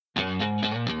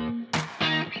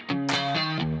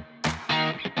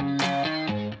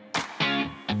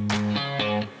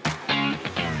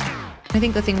I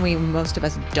think the thing most of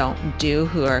us don't do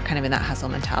who are kind of in that hustle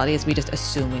mentality is we just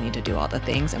assume we need to do all the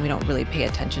things and we don't really pay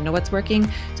attention to what's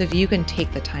working. So if you can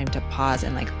take the time to pause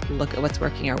and like look at what's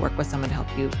working or work with someone to help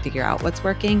you figure out what's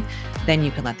working, then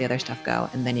you can let the other stuff go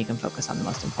and then you can focus on the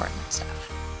most important stuff.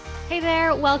 Hey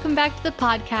there, welcome back to the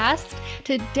podcast.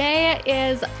 Today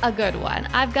is a good one.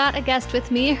 I've got a guest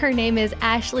with me. Her name is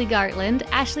Ashley Gartland.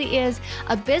 Ashley is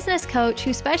a business coach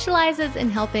who specializes in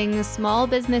helping small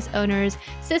business owners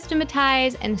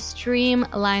systematize and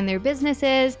streamline their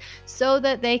businesses so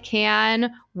that they can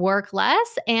work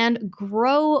less and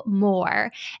grow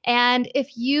more. And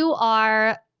if you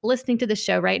are listening to the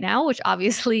show right now, which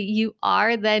obviously you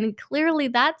are, then clearly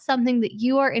that's something that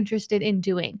you are interested in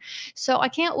doing. So I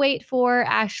can't wait for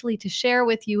Ashley to share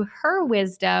with you her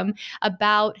wisdom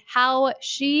about how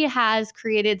she has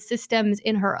created systems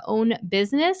in her own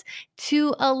business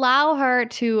to allow her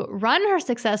to run her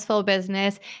successful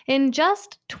business in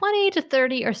just 20 to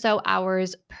 30 or so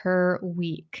hours per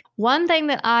week. One thing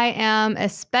that I am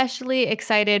especially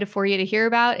excited for you to hear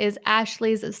about is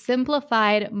Ashley's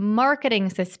simplified marketing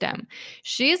system.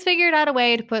 She's figured out a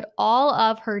way to put all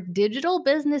of her digital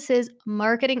business's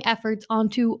marketing efforts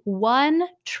onto one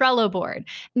Trello board.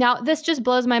 Now, this just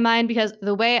blows my mind because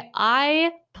the way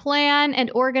I plan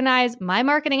and organize my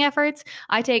marketing efforts,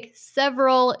 I take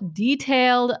several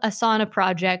detailed Asana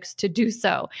projects to do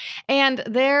so. And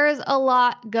there's a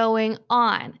lot going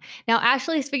on. Now,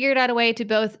 Ashley's figured out a way to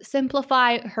both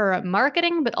simplify her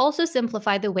marketing, but also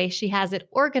simplify the way she has it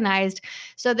organized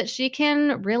so that she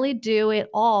can really do it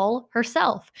all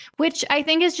herself, which I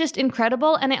think is just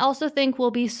incredible. And I also think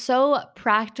will be so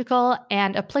practical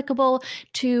and applicable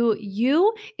to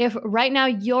you if right now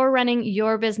you're running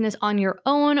your business on your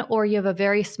own, or you have a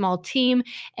very small team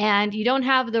and you don't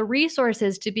have the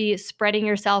resources to be spreading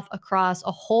yourself across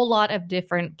a whole lot of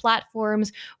different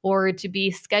platforms or to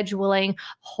be scheduling a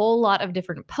whole lot of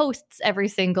different posts every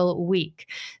single week.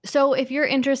 So if you're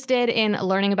interested in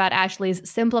learning about Ashley's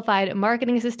simplified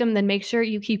marketing system, then make sure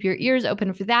you keep your ears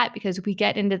open for that because we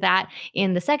get into that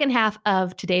in the second half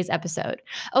of today's episode.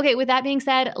 Okay, with that being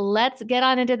said, let's get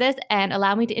on into this and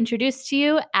allow me to introduce to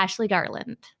you Ashley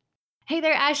Gartland. Hey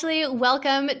there, Ashley.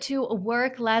 Welcome to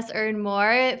Work Less, Earn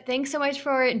More. Thanks so much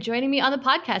for joining me on the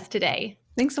podcast today.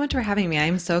 Thanks so much for having me.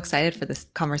 I'm so excited for this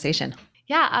conversation.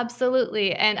 Yeah,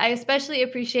 absolutely. And I especially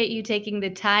appreciate you taking the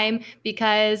time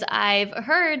because I've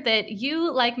heard that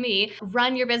you, like me,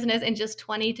 run your business in just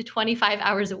 20 to 25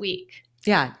 hours a week.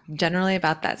 Yeah, generally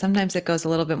about that. Sometimes it goes a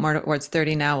little bit more towards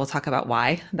 30 now. We'll talk about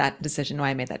why I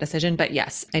made that decision. But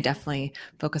yes, I definitely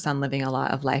focus on living a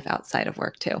lot of life outside of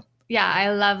work too. Yeah, I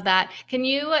love that. Can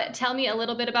you tell me a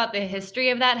little bit about the history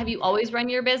of that? Have you always run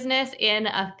your business in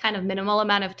a kind of minimal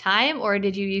amount of time, or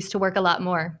did you used to work a lot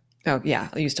more? Oh, yeah.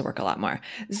 I used to work a lot more.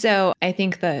 So I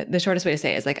think the shortest way to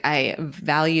say it is like I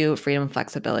value freedom and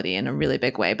flexibility in a really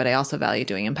big way, but I also value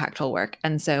doing impactful work.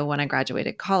 And so when I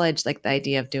graduated college, like the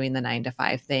idea of doing the 9 to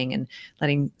 5 thing and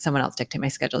letting someone else dictate my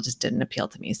schedule just didn't appeal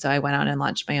to me. So I went out and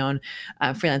launched my own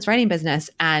freelance writing business.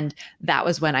 And that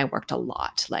was when I worked a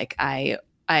lot. Like I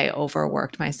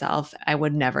overworked myself. I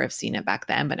would never have seen it back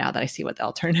then, but now that I see what the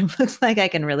alternative looks like, I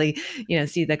can really,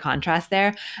 see the contrast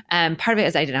there. And part of it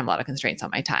is I didn't have a lot of constraints on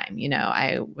my time.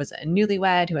 I was a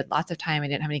newlywed who had lots of time. I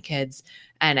didn't have any kids.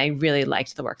 And I really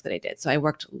liked the work that I did. So I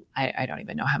worked, I don't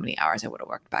even know how many hours I would have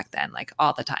worked back then, like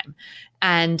all the time.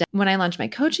 And when I launched my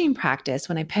coaching practice,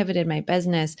 when I pivoted my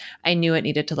business, I knew it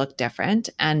needed to look different.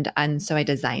 And so I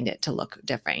designed it to look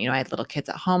different. I had little kids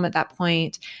at home at that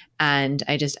point, and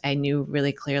I knew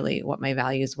really clearly what my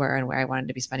values were and where I wanted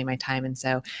to be spending my time. And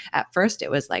so at first it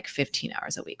was like 15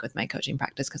 hours a week with my coaching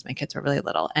practice because my kids were really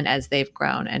little. And as they've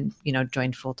grown and,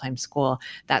 joined full-time school,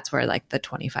 that's where like the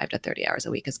 25 to 30 hours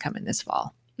a week is coming this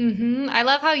fall. Mm-hmm. I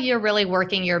love how you're really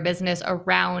working your business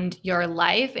around your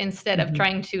life instead of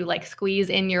trying to like squeeze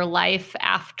in your life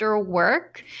after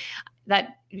work.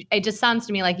 That it just sounds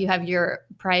to me like you have your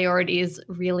priorities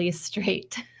really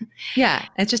straight. Yeah.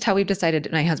 It's just how we've decided,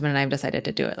 my husband and I have decided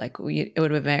to do it. Like it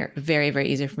would have been very, very, very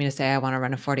easy for me to say, I want to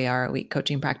run a 40-hour a week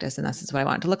coaching practice. And this is what I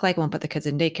want it to look like. I won't put the kids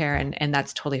in daycare. And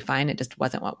that's totally fine. It just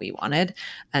wasn't what we wanted.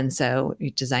 And so we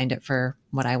designed it for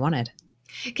what I wanted.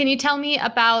 Can you tell me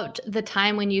about the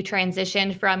time when you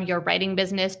transitioned from your writing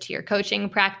business to your coaching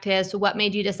practice? What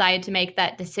made you decide to make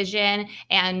that decision?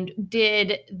 And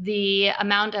did the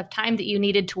amount of time that you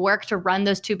needed to work to run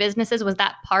those two businesses, was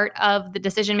that part of the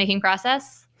decision-making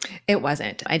process? It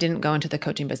wasn't. I didn't go into the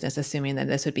coaching business assuming that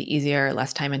this would be easier,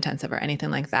 less time intensive, or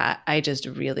anything like that. I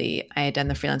had done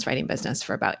the freelance writing business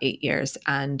for about 8 years.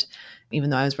 And even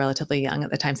though I was relatively young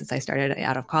at the time since I started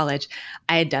out of college,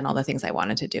 I had done all the things I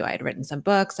wanted to do. I had written some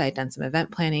books, I had done some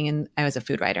event planning, and I was a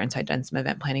food writer. And so I'd done some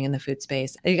event planning in the food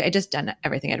space. I just done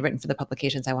everything. I'd written for the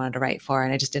publications I wanted to write for.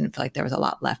 And I just didn't feel like there was a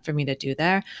lot left for me to do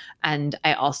there. And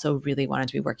I also really wanted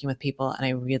to be working with people, and I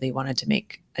really wanted to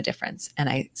make a difference. And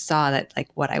I saw that like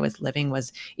what I was living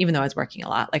was, even though I was working a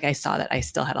lot, like I saw that I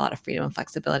still had a lot of freedom and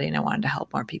flexibility, and I wanted to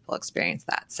help more people experience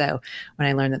that. So when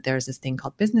I learned that there was this thing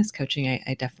called business coaching,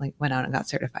 I definitely went out and got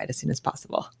certified as soon as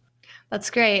possible. That's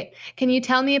great. Can you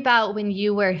tell me about when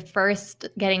you were first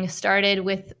getting started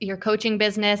with your coaching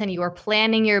business and you were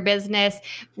planning your business?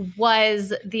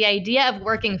 Was the idea of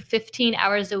working 15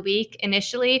 hours a week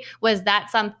initially, was that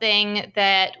something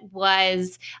that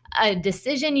was a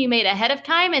decision you made ahead of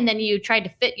time and then you tried to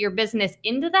fit your business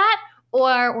into that?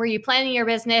 Or were you planning your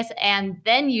business and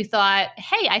then you thought,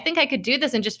 hey, I think I could do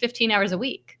this in just 15 hours a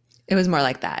week? It was more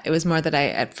like that. It was more that I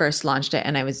at first launched it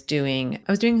and I was spending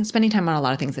time on a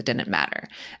lot of things that didn't matter.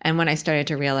 And when I started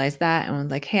to realize that and was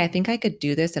like, hey, I think I could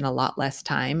do this in a lot less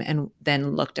time, and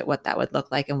then looked at what that would look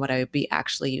like and what I would be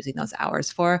actually using those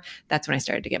hours for, that's when I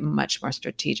started to get much more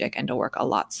strategic and to work a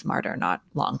lot smarter, not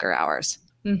longer hours.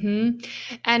 Mm-hmm.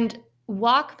 And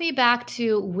walk me back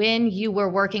to when you were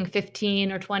working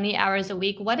 15 or 20 hours a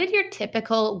week. What did your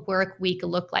typical work week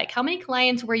look like? How many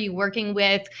clients were you working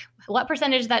with? What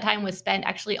percentage of that time was spent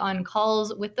actually on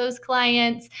calls with those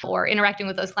clients or interacting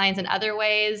with those clients in other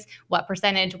ways? What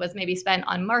percentage was maybe spent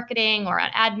on marketing or on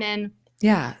admin?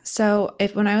 Yeah. So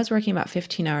when I was working about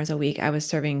 15 hours a week, I was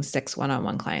serving 6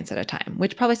 one-on-one clients at a time,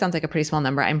 which probably sounds like a pretty small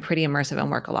number. I'm pretty immersive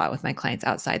and work a lot with my clients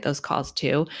outside those calls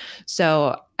too.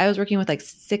 So I was working with like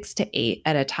 6 to 8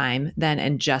 at a time then,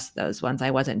 and just those ones. I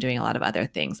wasn't doing a lot of other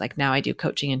things. Like now I do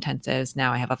coaching intensives.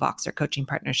 Now I have a Voxer coaching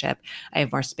partnership. I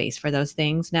have more space for those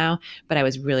things now, but I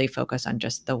was really focused on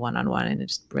just the one-on-one, and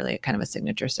it's really kind of a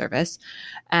signature service.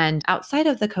 And outside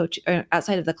of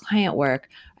the client work,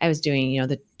 I was doing,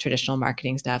 the traditional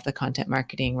marketing stuff, the content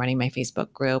marketing, running my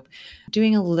Facebook group,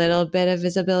 doing a little bit of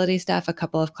visibility stuff, a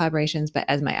couple of collaborations. But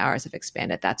as my hours have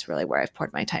expanded, that's really where I've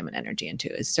poured my time and energy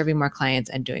into, is serving more clients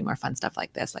and doing more fun stuff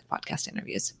like this, like podcast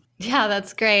interviews. Yeah,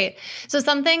 that's great. So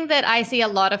something that I see a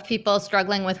lot of people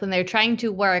struggling with when they're trying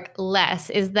to work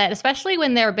less is that, especially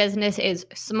when their business is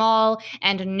small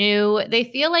and new, they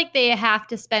feel like they have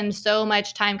to spend so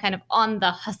much time kind of on the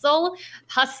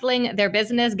hustling their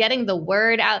business, getting the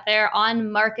word out there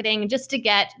on marketing just to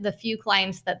get the few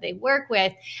clients that they work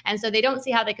with. And so they don't see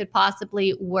how they could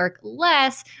possibly work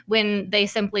less when they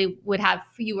simply would have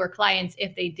fewer clients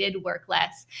if they did work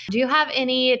less. Do you have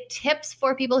any tips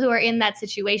for people who are in that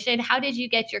situation? How did you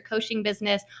get your coaching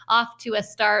business off to a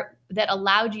start that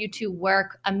allowed you to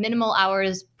work a minimal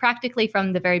hours practically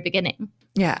from the very beginning?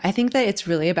 Yeah, I think that it's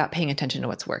really about paying attention to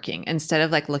what's working instead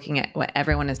of like looking at what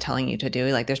everyone is telling you to do.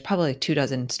 Like there's probably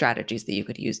 24 strategies that you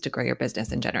could use to grow your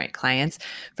business and generate clients.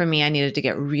 For me, I needed to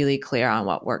get really clear on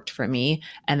what worked for me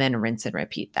and then rinse and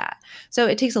repeat that. So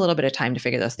it takes a little bit of time to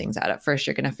figure those things out. At first,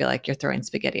 you're going to feel like you're throwing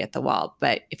spaghetti at the wall.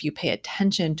 But if you pay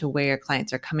attention to where your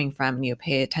clients are coming from and you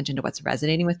pay attention to what's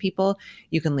resonating with people,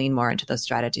 you can lean more into those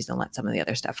strategies and let some of the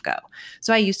other stuff go.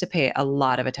 So I used to pay a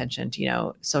lot of attention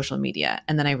to, social media.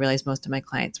 And then I realized most of my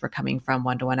clients were coming from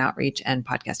one-to-one outreach and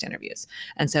podcast interviews.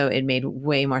 And so it made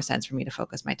way more sense for me to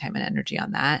focus my time and energy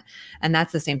on that. And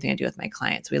that's the same thing I do with my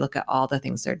clients. We look at all the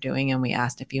things they're doing and we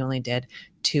asked, if you only did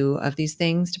 2 of these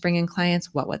things to bring in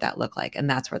clients, what would that look like? And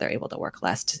that's where they're able to work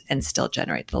less and still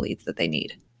generate the leads that they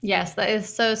need. Yes, that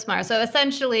is so smart. So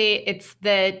essentially, it's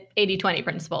the 80-20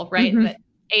 principle, right? Mm-hmm. That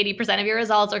 80% of your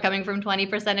results are coming from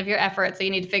 20% of your effort. So you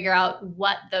need to figure out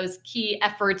what those key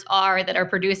efforts are that are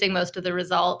producing most of the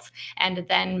results, and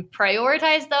then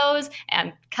prioritize those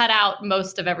and cut out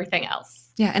most of everything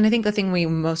else. Yeah. And I think the thing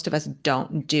most of us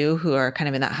don't do, who are kind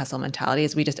of in that hustle mentality,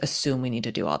 is we just assume we need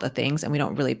to do all the things and we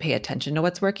don't really pay attention to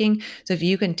what's working. So if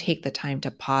you can take the time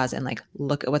to pause and like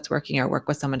look at what's working or work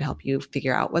with someone to help you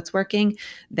figure out what's working,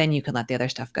 then you can let the other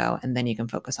stuff go and then you can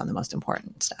focus on the most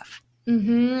important stuff.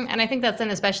 Mm-hmm. And I think that's an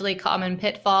especially common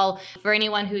pitfall for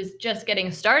anyone who's just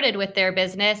getting started with their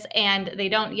business and they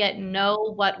don't yet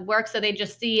know what works. So they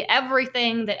just see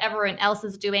everything that everyone else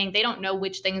is doing. They don't know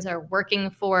which things are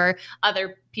working for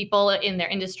other people in their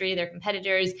industry, their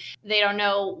competitors. They don't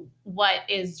know what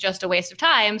is just a waste of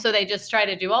time. So they just try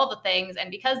to do all the things.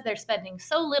 And because they're spending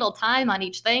so little time on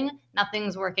each thing,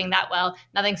 nothing's working that well.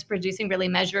 Nothing's producing really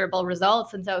measurable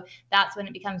results. And so that's when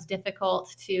it becomes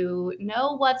difficult to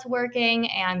know what's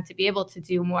working and to be able to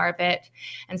do more of it.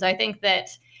 And so I think that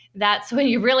that's when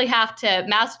you really have to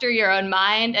master your own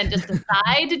mind and just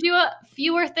decide to do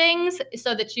fewer things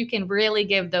so that you can really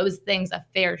give those things a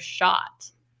fair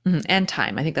shot. And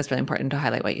time. I think that's really important to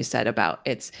highlight what you said about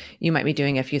you might be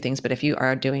doing a few things, but if you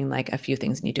are doing like a few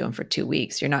things and you do them for 2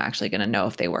 weeks, you're not actually going to know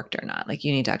if they worked or not. Like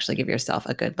you need to actually give yourself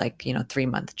a good,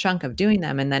 3-month chunk of doing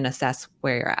them and then assess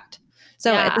where you're at.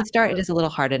 So at Yeah. the start, it is a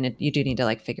little hard and you do need to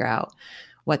like figure out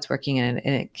what's working and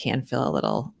it can feel a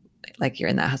little like you're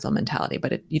in that hustle mentality,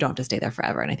 but you don't have to stay there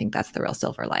forever. And I think that's the real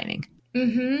silver lining.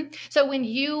 Mm-hmm. So when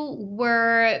you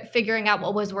were figuring out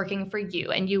what was working for you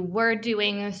and you were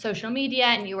doing social media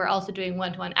and you were also doing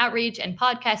one-to-one outreach and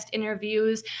podcast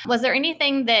interviews, was there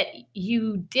anything that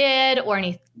you did or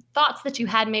any thoughts that you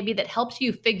had maybe that helped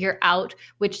you figure out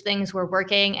which things were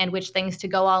working and which things to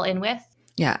go all in with?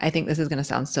 Yeah, I think this is going to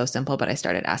sound so simple, but I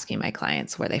started asking my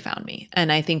clients where they found me.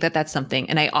 And I think that that's something,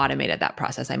 and I automated that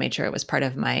process. I made sure it was part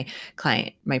of my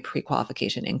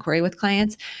pre-qualification inquiry with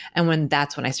clients. And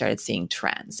that's when I started seeing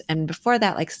trends. And before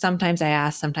that, like sometimes I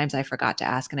asked, sometimes I forgot to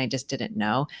ask, and I just didn't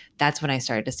know. That's when I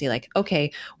started to see like,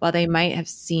 okay, well, they might have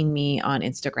seen me on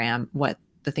Instagram. What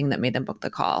the thing that made them book the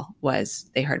call was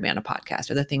they heard me on a podcast,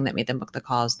 or the thing that made them book the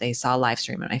calls, they saw a live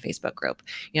stream in my Facebook group.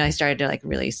 I started to like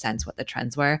really sense what the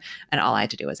trends were, and all I had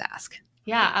to do was ask.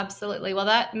 Yeah, absolutely. Well,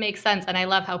 that makes sense. And I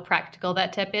love how practical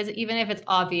that tip is. Even if it's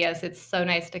obvious, it's so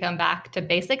nice to come back to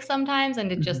basics sometimes and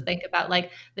to just think about like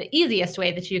the easiest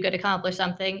way that you could accomplish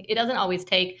something. It doesn't always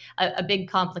take a big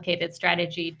complicated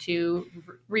strategy to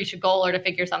reach a goal or to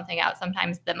figure something out.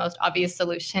 Sometimes the most obvious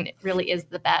solution really is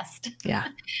the best. Yeah.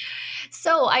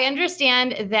 So I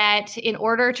understand that in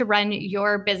order to run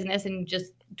your business in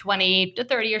just 20 to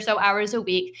 30 or so hours a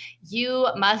week, you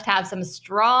must have some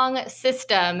strong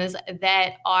systems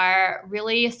that are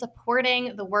really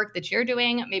supporting the work that you're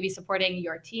doing, maybe supporting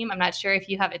your team. I'm not sure if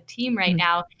you have a team right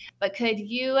now, but could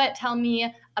you tell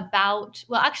me about,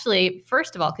 well, actually,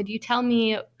 first of all, could you tell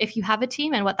me if you have a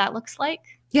team and what that looks like?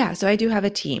 Yeah, so I do have a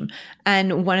team.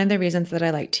 And one of the reasons that I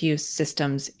like to use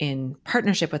systems in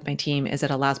partnership with my team is it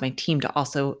allows my team to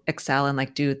also excel and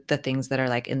like do the things that are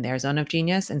like in their zone of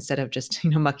genius instead of just,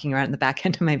 mucking around in the back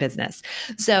end of my business.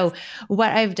 So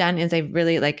what I've done is I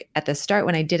really like at the start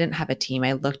when I didn't have a team,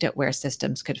 I looked at where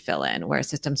systems could fill in, where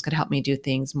systems could help me do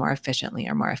things more efficiently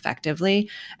or more effectively.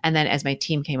 And then as my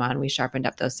team came on, we sharpened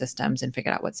up those systems and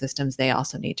figured out what systems they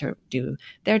also need to do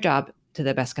their job to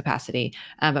the best capacity.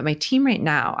 But my team right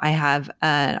now, I have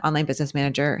an online business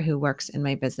manager who works in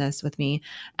my business with me.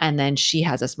 And then she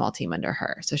has a small team under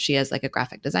her. So she has like a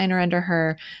graphic designer under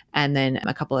her and then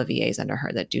a couple of VAs under her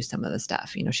that do some of the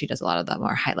stuff. She does a lot of the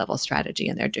more high level strategy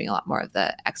and they're doing a lot more of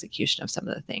the execution of some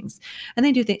of the things. And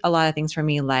they do a lot of things for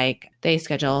me, like they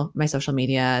schedule my social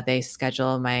media, they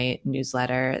schedule my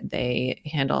newsletter, they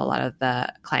handle a lot of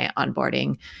the client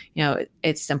onboarding.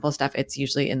 It's simple stuff. It's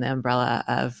usually in the umbrella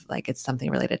of like, it's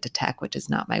something related to tech, which is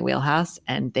not my wheelhouse,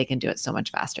 and they can do it so much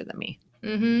faster than me.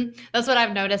 Mm-hmm. That's what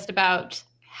I've noticed about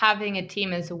having a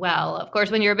team as well. Of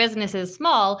course, when your business is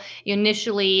small, you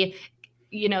initially,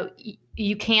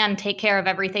 you can take care of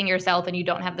everything yourself and you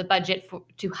don't have the budget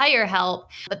to hire help.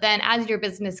 But then as your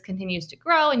business continues to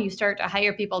grow and you start to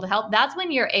hire people to help, that's when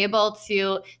you're able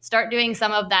to start doing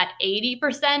some of that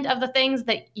 80% of the things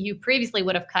that you previously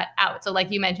would have cut out. So like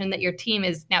you mentioned that your team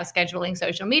is now scheduling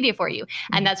social media for you.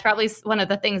 And that's probably one of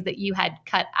the things that you had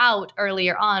cut out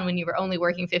earlier on when you were only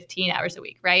working 15 hours a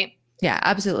week, right? Yeah,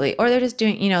 absolutely. Or they're just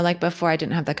doing, like before I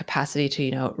didn't have the capacity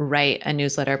to, write a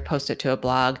newsletter, post it to a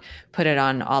blog, put it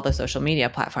on all the social media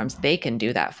platforms. They can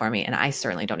do that for me. And I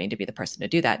certainly don't need to be the person to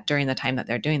do that. During the time that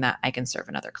they're doing that, I can serve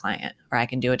another client or I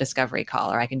can do a discovery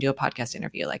call or I can do a podcast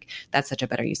interview. Like that's such a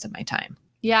better use of my time.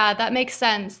 Yeah, that makes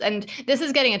sense. And this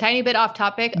is getting a tiny bit off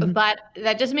topic, but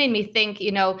that just made me think,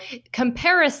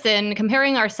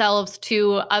 comparing ourselves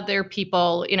to other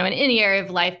people, in any area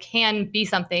of life can be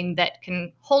something that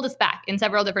can hold us back in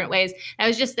several different ways. And I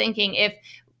was just thinking if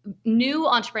new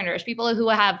entrepreneurs, people who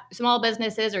have small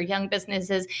businesses or young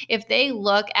businesses, if they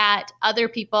look at other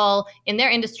people in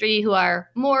their industry who are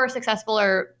more successful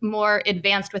or more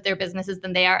advanced with their businesses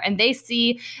than they are, and they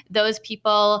see those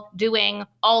people doing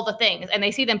all the things and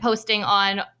they see them posting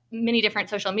on many different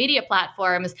social media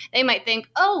platforms, they might think,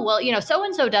 oh, well,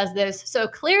 so-and-so does this, so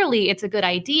clearly it's a good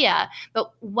idea.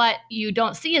 But what you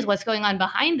don't see is what's going on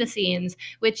behind the scenes,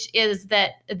 which is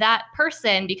that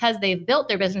person, because they've built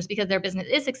their business, because their business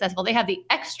is successful, they have the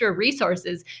extra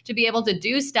resources to be able to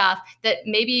do stuff that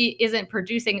maybe isn't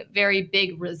producing very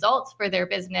big results for their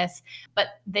business, but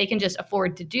they can just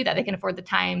afford to do that. They can afford the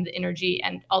time, the energy,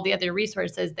 and all the other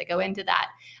resources that go into that.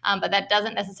 But that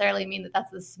doesn't necessarily mean that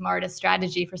that's the smartest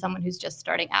strategy for someone who's just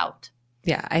starting out.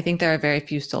 Yeah, I think there are very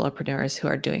few solopreneurs who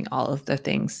are doing all of the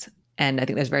things. And I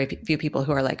think there's very few people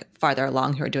who are like farther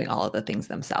along who are doing all of the things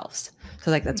themselves.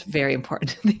 So like that's very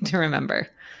important thing to remember.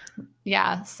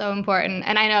 Yeah, so important.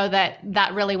 And I know that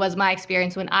that really was my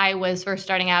experience when I was first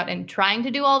starting out and trying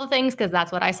to do all the things, because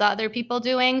that's what I saw other people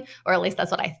doing, or at least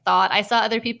that's what I thought I saw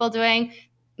other people doing.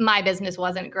 My business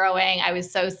wasn't growing. I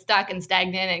was so stuck and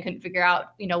stagnant and couldn't figure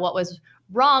out, what was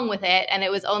wrong with it. And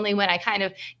it was only when I kind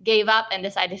of gave up and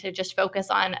decided to just focus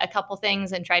on a couple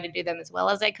things and try to do them as well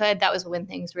as I could, that was when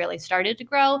things really started to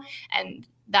grow. And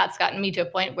that's gotten me to a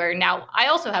point where now I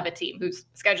also have a team who's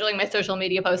scheduling my social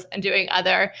media posts and doing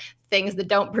other things that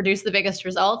don't produce the biggest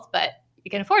results, but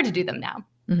you can afford to do them now.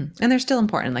 Mm-hmm. And they're still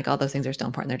important. Like all those things are still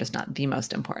important. They're just not the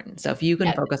most important. So if you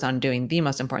can focus on doing the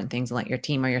most important things and let your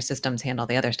team or your systems handle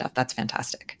the other stuff, that's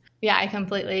fantastic. Yeah, I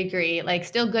completely agree. Like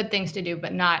still good things to do,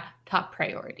 but not top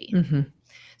priority. Mm-hmm.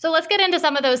 So let's get into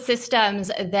some of those systems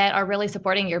that are really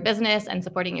supporting your business and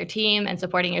supporting your team and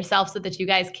supporting yourself so that you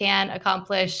guys can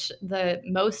accomplish the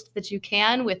most that you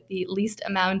can with the least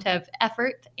amount of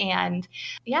effort. And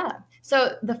yeah,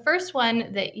 so the first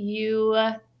one that you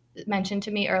mentioned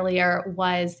to me earlier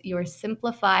was your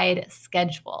simplified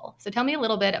schedule. So tell me a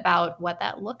little bit about what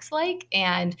that looks like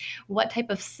and what type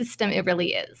of system it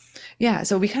really is. Yeah.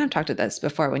 So we kind of talked about this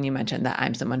before when you mentioned that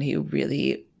I'm someone who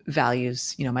really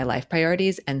values, my life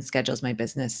priorities and schedules my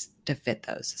business to fit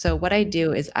those. So what I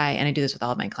do is and I do this with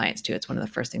all of my clients too. It's one of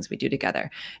the first things we do together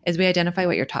is we identify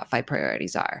what your top 5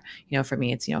 priorities are. For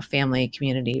me, it's, family,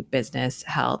 community, business,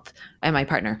 health, and my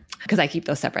partner, because I keep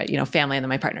those separate, family and then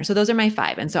my partner. So those are my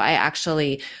 5. And so I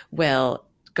actually will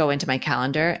go into my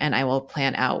calendar and I will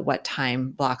plan out what time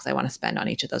blocks I want to spend on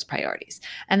each of those priorities.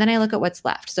 And then I look at what's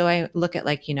left. So I look at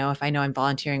if I know I'm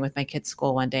volunteering with my kids'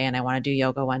 school one day and I want to do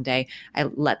yoga one day, I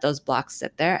let those blocks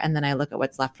sit there. And then I look at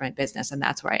what's left for my business. And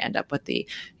that's where I end up with the,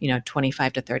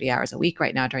 25 to 30 hours a week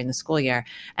right now during the school year.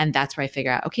 And that's where I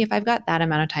figure out, okay, if I've got that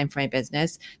amount of time for my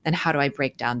business, then how do I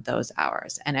break down those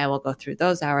hours? And I will go through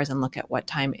those hours and look at what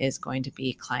time is going to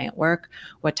be client work,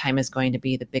 what time is going to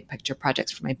be the big picture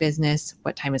projects for my business,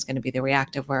 what time is going to be the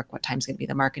reactive work, what time is going to be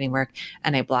the marketing work,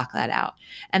 and I block that out.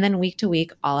 And then week to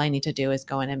week, all I need to do is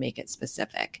go in and make it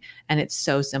specific. And it's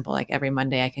so simple. Like every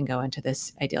Monday, I can go into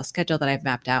this ideal schedule that I've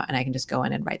mapped out and I can just go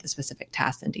in and write the specific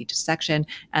tasks into each section.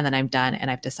 And then I'm done and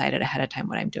I've decided ahead of time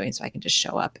what I'm doing so I can just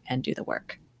show up and do the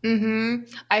work.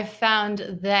 I've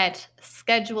found that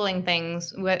scheduling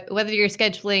things, whether you're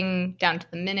scheduling down to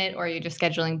the minute or you're just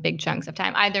scheduling big chunks of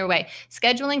time, either way,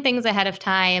 scheduling things ahead of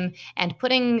time and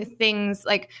putting things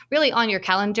like really on your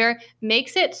calendar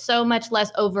makes it so much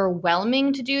less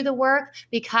overwhelming to do the work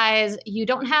because you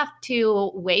don't have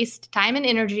to waste time and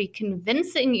energy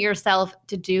convincing yourself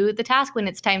to do the task when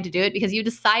it's time to do it because you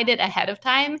decided ahead of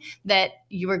time that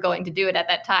you were going to do it at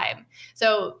that time.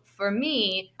 So for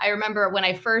me, I remember when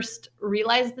I first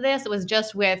realized this, it was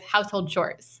just with household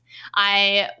chores.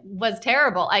 I was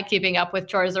terrible at keeping up with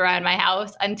chores around my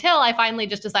house until I finally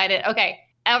just decided, okay,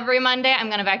 every Monday I'm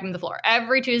going to vacuum the floor.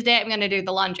 Every Tuesday I'm going to do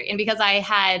the laundry. And because I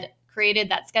had created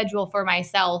that schedule for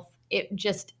myself, it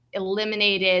just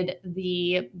eliminated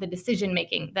the decision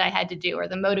making that I had to do or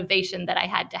the motivation that I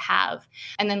had to have.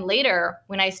 And then later,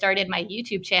 when I started my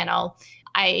YouTube channel,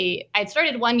 I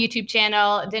started one YouTube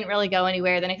channel, it didn't really go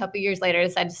anywhere. Then a couple of years later, I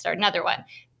decided to start another one.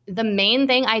 The main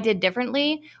thing I did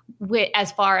differently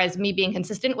as far as me being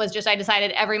consistent was just I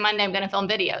decided every Monday I'm going to film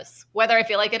videos, whether I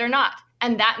feel like it or not.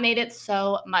 And that made it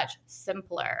so much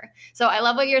simpler. So I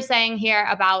love what you're saying here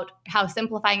about how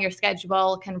simplifying your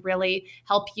schedule can really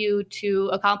help you to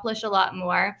accomplish a lot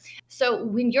more. So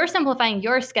when you're simplifying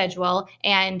your schedule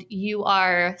and you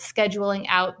are scheduling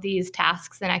out these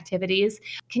tasks and activities,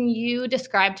 can you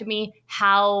describe to me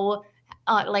how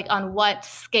on what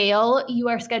scale you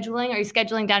are scheduling? Are you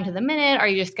scheduling down to the minute? Are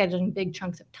you just scheduling big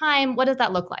chunks of time? What does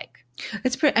that look like? It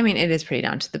is pretty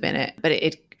down to the minute, but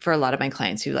it for a lot of my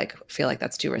clients who feel like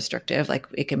that's too restrictive,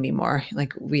 it can be more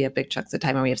like we have big chunks of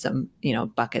time and we have some,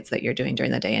 buckets that you're doing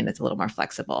during the day and it's a little more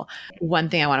flexible. One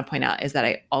thing I want to point out is that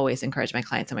I always encourage my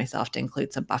clients and myself to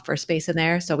include some buffer space in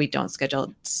there. So we don't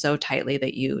schedule so tightly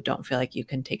that you don't feel like you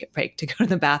can take a break to go to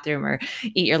the bathroom or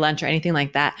eat your lunch or anything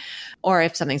like that. Or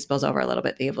if something spills over a little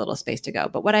bit, they have a little space to go.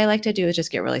 But what I like to do is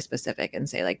just get really specific and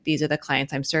say these are the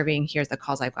clients I'm serving. Here's the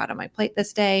calls I've got on my plate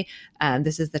this day.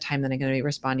 This is the time that I'm going to be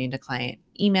responding to client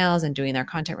emails and doing their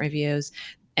content reviews.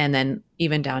 And then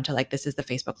even down to this is the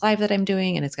Facebook Live that I'm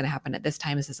doing and it's going to happen at this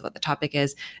time. This is what the topic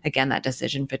is. Again, that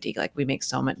decision fatigue, we make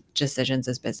so much decisions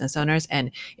as business owners.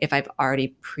 And if I've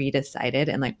already pre-decided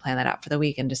and plan that out for the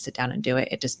week and just sit down and do it,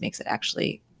 it just makes it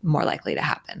actually more likely to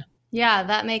happen. Yeah,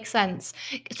 that makes sense.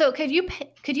 So could you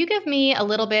give me a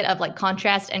little bit of like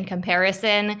contrast and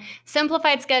comparison,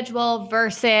 simplified schedule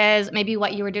versus maybe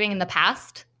what you were doing in the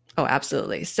past? Oh,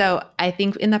 absolutely. So I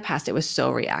think in the past it was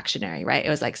so reactionary, right? It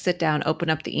was like sit down, open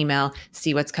up the email,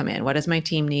 see what's come in. What does my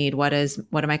team need? What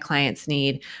do my clients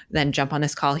need? Then jump on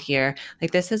this call here.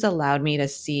 Like this has allowed me to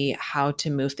see how to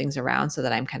move things around so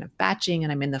that I'm kind of batching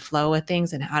and I'm in the flow with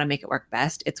things and how to make it work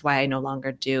best. It's why I no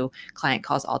longer do client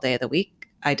calls all day of the week.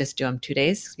 I just do them 2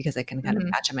 days because I can kind of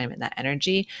Mhm. batch them in that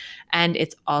energy. And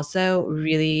it's also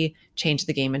really changed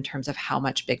the game in terms of how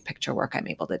much big picture work I'm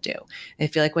able to do. I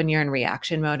feel like when you're in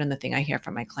reaction mode, and the thing I hear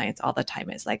from my clients all the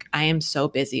time is like, I am so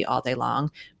busy all day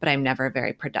long, but I'm never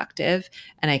very productive.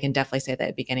 And I can definitely say that at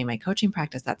the beginning of my coaching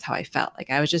practice, that's how I felt. Like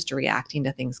I was just reacting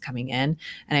to things coming in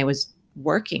and I was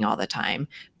working all the time,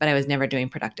 but I was never doing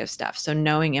productive stuff. So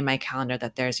knowing in my calendar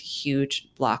that there's huge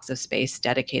blocks of space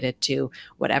dedicated to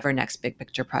whatever next big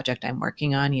picture project I'm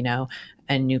working on,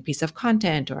 a new piece of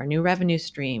content or a new revenue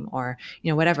stream or,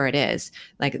 whatever it is,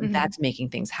 like Mhm. that's making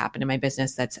things happen in my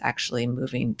business that's actually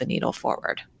moving the needle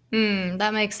forward.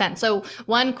 That makes sense. So,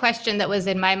 one question that was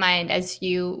in my mind as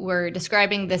you were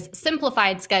describing this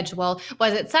simplified schedule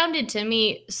was it sounded to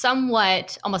me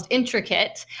somewhat almost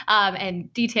intricate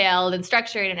and detailed and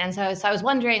structured. And so I was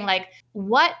wondering, like,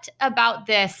 what about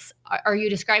this are you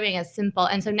describing as simple?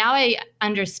 And so now I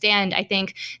understand, I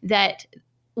think, that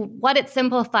what it's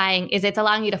simplifying is it's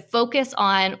allowing you to focus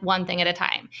on one thing at a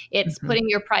time. It's Mhm. putting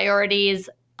your priorities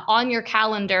on your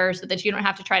calendar so that you don't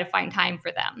have to try to find time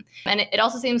for them. And it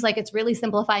also seems like it's really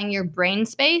simplifying your brain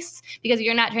space because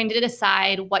you're not trying to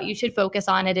decide what you should focus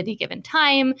on at any given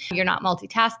time. You're not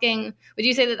multitasking. Would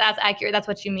you say that that's accurate? That's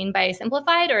what you mean by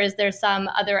simplified? Or is there some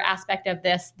other aspect of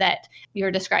this that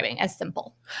you're describing as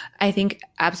simple? I think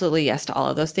absolutely yes to all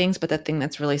of those things. But the thing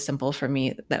that's really simple for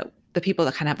me, that the people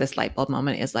that kind of have this light bulb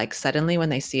moment is like suddenly when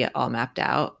they see it all mapped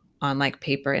out on like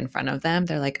paper in front of them,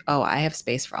 they're like, oh, I have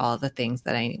space for all of the things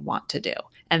that I want to do.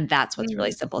 And that's what's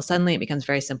really Mm. simple. Suddenly it becomes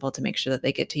very simple to make sure that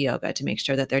they get to yoga, to make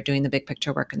sure that they're doing the big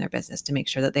picture work in their business, to make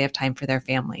sure that they have time for their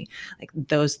family. Like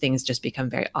those things just become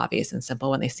very obvious and simple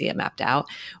when they see it mapped out.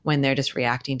 When they're just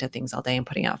reacting to things all day and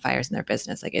putting out fires in their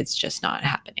business, like it's just not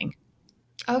happening.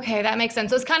 Okay, that makes sense.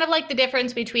 So it's kind of like the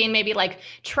difference between maybe like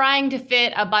trying to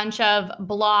fit a bunch of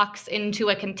blocks into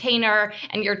a container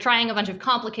and you're trying a bunch of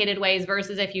complicated ways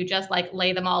versus if you just like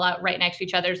lay them all out right next to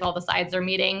each other so all the sides are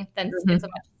meeting, then it's a Mhm.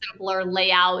 much simpler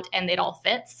layout and it all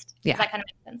fits. Does Yeah. that kind of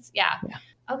make sense? Yeah. Yeah.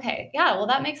 Okay. Yeah. Well,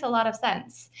 that makes a lot of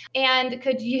sense. And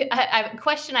could you, a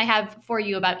question I have for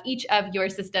you about each of your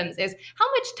systems is how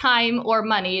much time or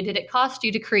money did it cost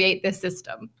you to create this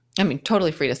system? I mean,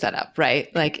 totally free to set up,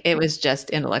 right? Like it was just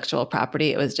intellectual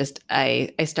property. It was just I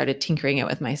started tinkering it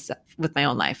with myself, with my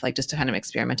own life, like just to kind of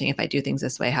experimenting. If I do things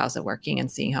this way, how's it working,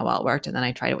 and seeing how well it worked. And then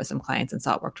I tried it with some clients and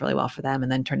saw it worked really well for them, and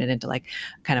then turned it into like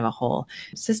kind of a whole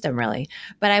system, really.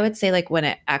 But I would say like when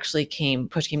it actually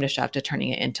push came to shove to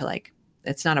turning it into like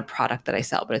it's not a product that I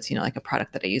sell, but it's like a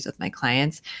product that I use with my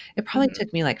clients. It probably Mhm.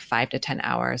 took me like 5 to 10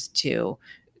 hours to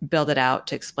build it out,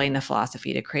 to explain the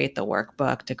philosophy, to create the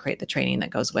workbook, to create the training that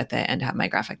goes with it, and have my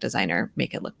graphic designer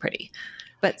make it look pretty.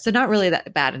 But so not really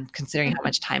that bad considering how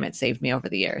much time it saved me over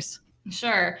the years.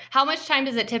 Sure. How much time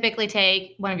does it typically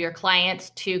take one of your clients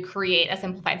to create a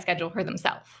simplified schedule for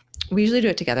themselves? We usually do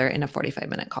it together in a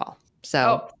 45-minute call.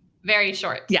 So Oh, very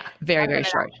short. yeah, very, I'll put very it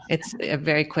short. out. It's a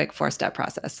very quick 4-step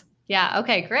process. Yeah.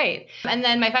 Okay. Great. And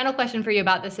then my final question for you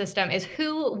about the system is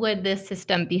who would this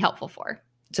system be helpful for?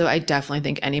 So I definitely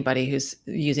think anybody who's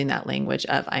using that language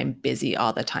of I'm busy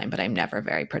all the time, but I'm never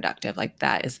very productive, like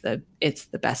it's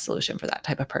the best solution for that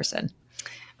type of person.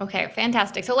 Okay,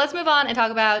 fantastic. So let's move on and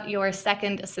talk about your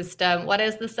second system. What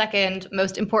is the second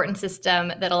most important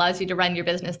system that allows you to run your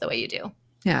business the way you do?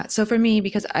 Yeah. So for me,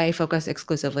 because I focus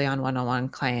exclusively on one-on-one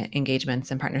client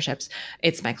engagements and partnerships,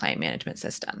 it's my client management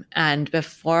system. And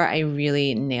before I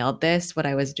really nailed this, what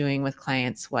I was doing with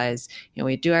clients was,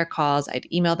 we'd do our calls, I'd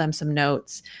email them some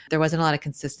notes. There wasn't a lot of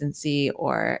consistency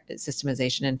or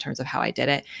systemization in terms of how I did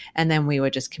it. And then we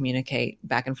would just communicate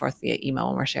back and forth via email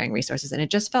when we're sharing resources. And it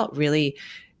just felt really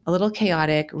a little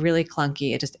chaotic, really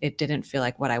clunky. It didn't feel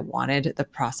like what I wanted the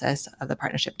process of the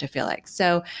partnership to feel like.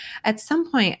 So at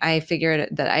some point I figured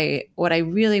that what I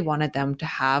really wanted them to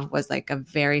have was like a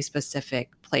very specific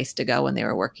place to go when they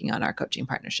were working on our coaching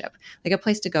partnership, like a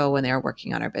place to go when they were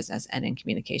working on our business and in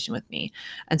communication with me.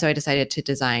 And so I decided to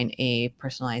design a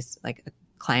personalized like a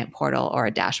client portal or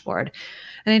a dashboard.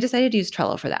 And I decided to use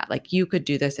Trello for that. Like you could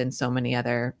do this in so many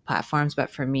other platforms,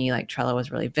 but for me, like Trello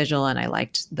was really visual and I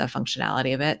liked the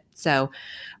functionality of it. So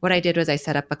what I did was I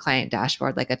set up a client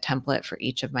dashboard, like a template for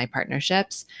each of my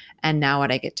partnerships. And now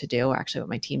what I get to do, or actually what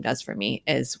my team does for me,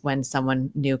 is when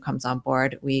someone new comes on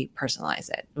board, we personalize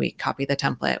it. We copy the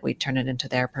template, we turn it into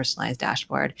their personalized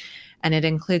dashboard. And it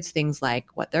includes things like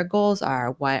what their goals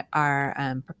are, what our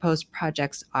proposed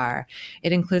projects are.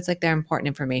 It includes like their important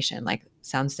information, like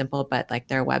sounds simple, but like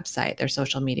their website, their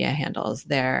social media handles,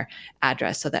 their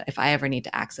address, so that if I ever need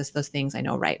to access those things, I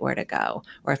know right where to go.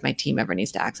 Or if my team ever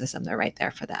needs to access them, they're right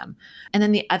there for them. And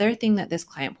then the other thing that this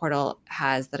client portal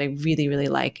has that I really, really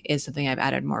like is something I've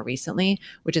added more recently,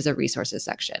 which is a resources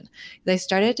section. I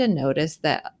started to notice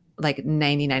that like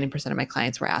 99% of my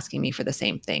clients were asking me for the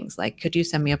same things. Like, could you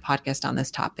send me a podcast on this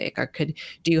topic? Or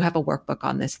do you have a workbook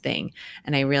on this thing?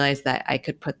 And I realized that I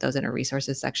could put those in a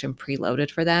resources section preloaded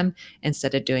for them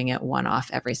instead of doing it one off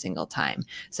every single time.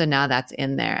 So now that's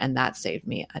in there, and that saved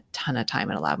me a ton of time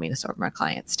and allowed me to serve more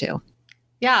clients too.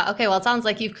 Yeah. Okay. Well, it sounds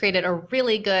like you've created a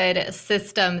really good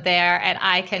system there, and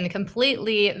I can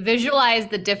completely visualize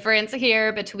the difference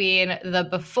here between the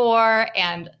before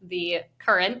and the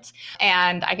current.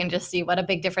 And I can just see what a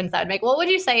big difference that would make. What would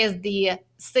you say is the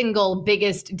single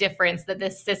biggest difference that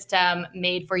this system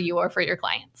made for you or for your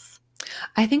clients?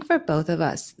 I think for both of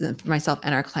us, for myself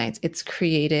and our clients, it's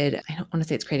created, I don't want to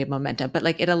say it's created momentum, but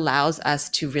like it allows us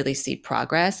to really see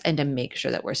progress and to make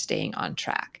sure that we're staying on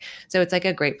track. So it's like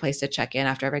a great place to check in.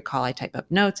 After every call, I type up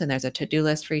notes and there's a to-do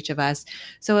list for each of us.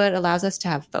 So it allows us to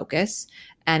have focus,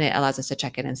 and it allows us to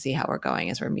check in and see how we're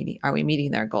going as we're meeting. Are we meeting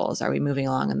their goals? Are we moving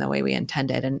along in the way we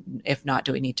intended? And if not,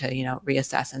 do we need to,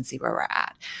 reassess and see where we're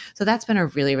at? So that's been a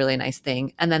really, really nice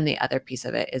thing. And then the other piece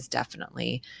of it is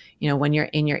definitely, when you're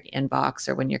in your inbox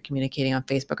or when you're communicating on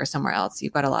Facebook or somewhere else,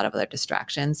 you've got a lot of other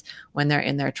distractions. When they're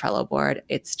in their Trello board,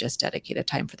 it's just dedicated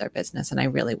time for their business. And I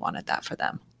really wanted that for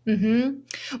them.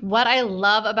 What I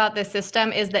love about this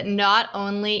system is that not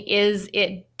only is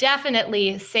it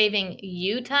definitely saving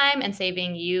you time and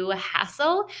saving you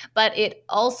hassle, but it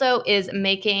also is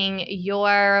making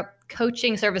your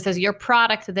coaching services, your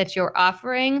product that you're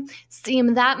offering,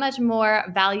 seem that much more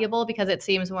valuable because it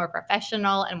seems more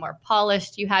professional and more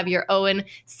polished. You have your own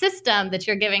system that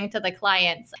you're giving to the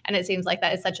clients, and it seems like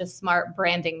that is such a smart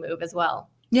branding move as well.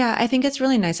 Yeah, I think it's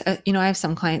really nice. I have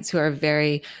some clients who are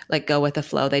very like go with the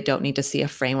flow. They don't need to see a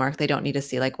framework. They don't need to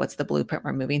see like what's the blueprint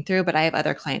we're moving through. But I have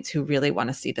other clients who really want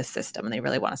to see the system and they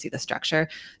really want to see the structure.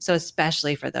 So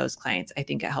especially for those clients, I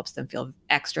think it helps them feel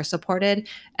extra supported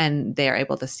and they're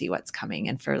able to see what's coming.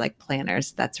 And for like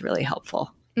planners, that's really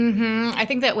helpful. I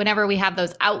think that whenever we have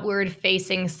those outward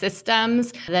facing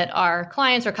systems that our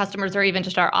clients or customers or even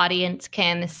just our audience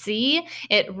can see,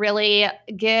 it really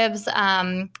gives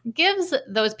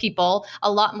those people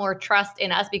a lot more trust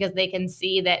in us because they can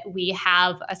see that we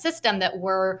have a system that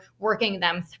we're working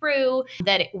them through,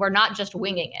 that we're not just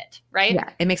winging it, right?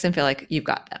 Yeah, it makes them feel like you've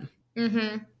got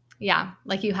them. Yeah,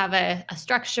 like you have a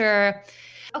structure.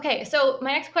 Okay, so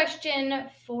my next question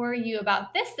for you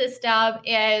about this system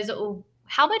is,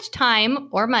 how much time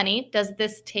or money does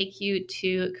this take you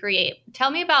to create?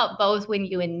 Tell me about both when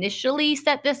you initially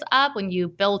set this up, when you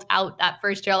built out that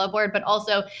first Trello board, but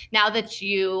also now that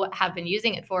you have been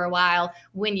using it for a while,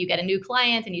 when you get a new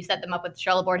client and you set them up with the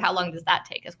Trello board, how long does that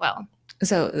take as well?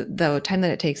 So the time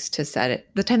that it takes to set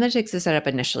up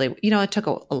initially, it took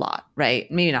a lot, right?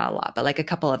 Maybe not a lot, but like a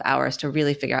couple of hours to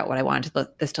really figure out what I wanted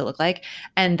this to look like.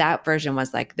 And that version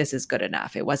was like, this is good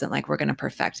enough. It wasn't like, we're going to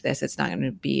perfect this. It's not going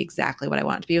to be exactly what I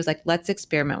want it to be. It was like, let's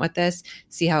experiment with this,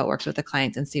 see how it works with the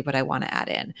clients and see what I want to add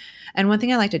in. And one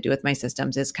thing I like to do with my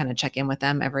systems is kind of check in with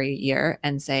them every year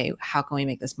and say, how can we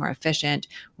make this more efficient?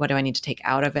 What do I need to take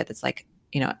out of it that's like,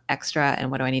 extra, and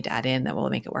what do I need to add in that will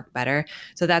make it work better?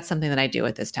 So that's something that I do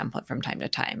with this template from time to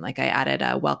time. Like I added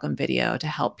a welcome video to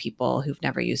help people who've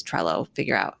never used Trello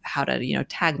figure out how to,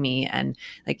 tag me and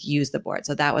like use the board.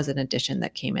 So that was an addition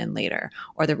that came in later,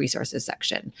 or the resources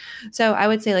section. So I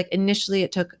would say like initially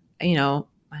it took, I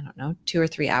don't know, 2 or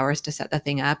 3 hours to set the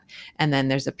thing up. And then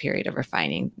there's a period of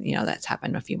refining, that's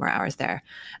happened a few more hours there.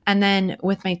 And then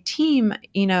with my team,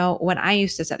 when I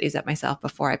used to set these up myself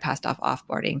before I passed off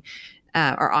offboarding,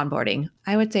 or onboarding,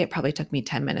 I would say it probably took me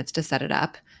 10 minutes to set it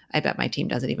up. I bet my team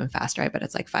does it even faster. I bet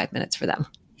it's like 5 minutes for them.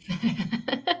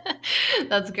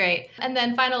 That's great. And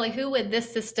then finally, who would this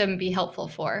system be helpful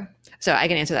for? So I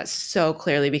can answer that so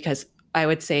clearly because I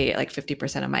would say like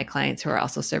 50% of my clients who are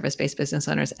also service-based business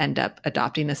owners end up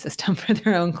adopting the system for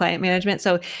their own client management.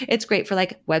 So it's great for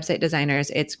like website designers.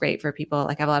 It's great for people,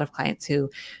 like I have a lot of clients who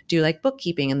do like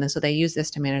bookkeeping, and so they use this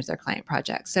to manage their client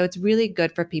projects. So it's really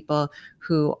good for people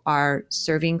who are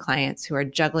serving clients, who are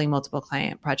juggling multiple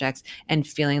client projects and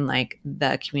feeling like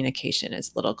the communication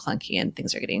is a little clunky and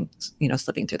things are getting,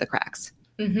 slipping through the cracks.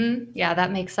 Mm-hmm. Yeah,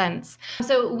 that makes sense.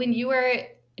 So when you were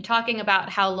talking about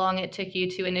how long it took you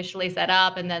to initially set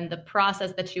up and then the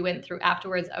process that you went through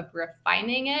afterwards of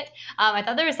refining it, I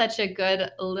thought there was such a good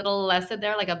little lesson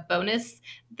there, like a bonus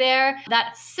there.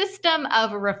 That system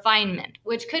of refinement,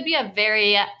 which could be a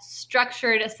very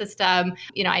structured system.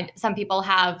 Some people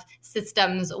have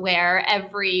systems where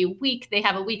every week they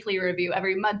have a weekly review,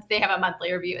 every month they have a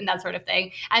monthly review, and that sort of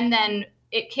thing. And then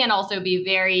it can also be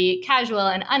very casual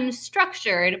and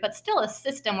unstructured, but still a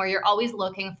system where you're always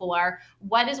looking for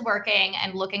what is working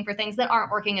and looking for things that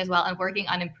aren't working as well and working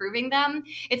on improving them.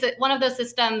 It's one of those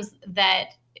systems that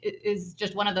is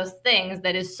just one of those things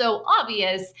that is so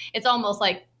obvious. It's almost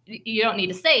like you don't need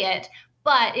to say it,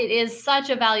 but it is such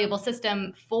a valuable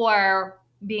system for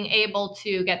being able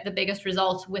to get the biggest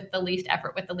results with the least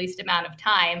effort, with the least amount of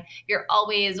time. You're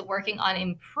always working on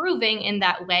improving in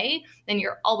that way, then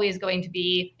you're always going to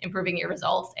be improving your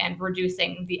results and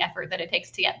reducing the effort that it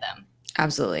takes to get them.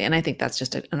 Absolutely. And I think that's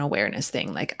just an awareness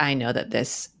thing. Like I know that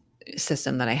this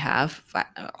system that I have,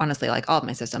 honestly, like all of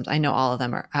my systems, I know all of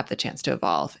them have the chance to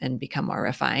evolve and become more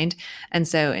refined. And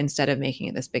so instead of making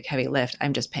it this big, heavy lift,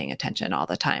 I'm just paying attention all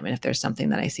the time. And if there's something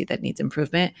that I see that needs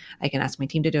improvement, I can ask my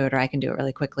team to do it, or I can do it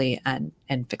really quickly and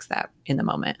fix that in the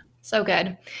moment. So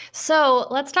good. So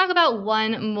let's talk about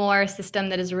one more system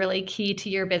that is really key to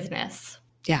your business.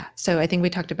 Yeah. So I think we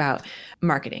talked about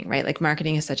marketing, right? Like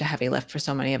marketing is such a heavy lift for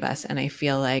so many of us. And I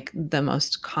feel like the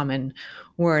most common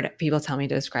word people tell me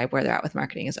to describe where they're at with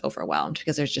marketing is overwhelmed,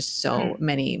 because there's just so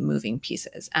many moving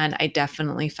pieces. And I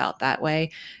definitely felt that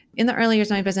way in the early years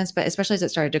of my business, but especially as it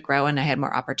started to grow and I had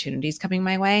more opportunities coming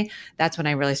my way, that's when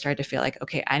I really started to feel like,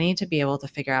 okay, I need to be able to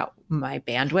figure out my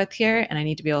bandwidth here, and I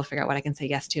need to be able to figure out what I can say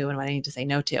yes to and what I need to say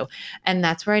no to. And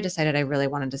that's where I decided I really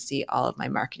wanted to see all of my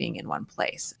marketing in one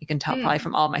place. You can tell probably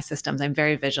from all of my systems, I'm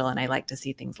very visual and I like to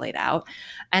see things laid out.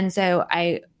 And so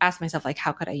I asked myself, like,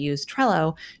 how could I use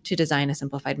Trello to design a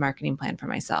simplified marketing plan for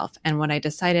myself? And what I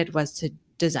decided was to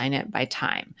design it by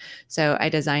time. So I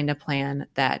designed a plan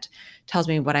that tells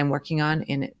me what I'm working on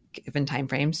in given time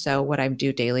frames. So what I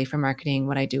do daily for marketing,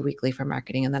 what I do weekly for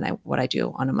marketing, and then what I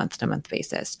do on a month-to-month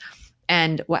basis.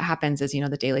 And what happens is,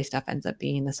 the daily stuff ends up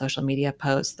being the social media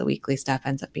posts. The weekly stuff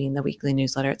ends up being the weekly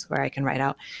newsletter. It's where I can write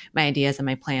out my ideas and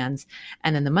my plans.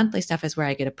 And then the monthly stuff is where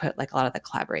I get to put like a lot of the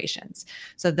collaborations.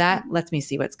 So that lets me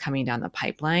see what's coming down the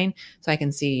pipeline. So I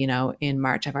can see, in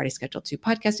March, I've already scheduled 2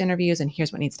 podcast interviews, and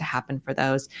here's what needs to happen for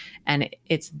those. And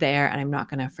it's there, and I'm not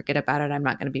going to forget about it. I'm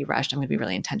not going to be rushed. I'm going to be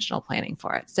really intentional planning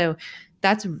for it. So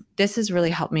this has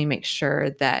really helped me make sure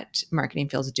that marketing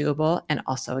feels doable. And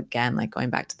also, again, like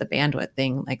going back to the bandwidth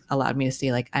thing, like allowed me to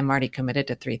see, like, I'm already committed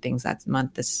to 3 things that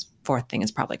month. This 4th thing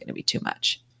is probably going to be too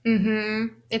much.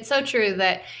 Mm-hmm. It's so true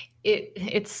that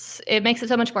it makes it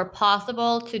so much more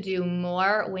possible to do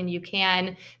more when you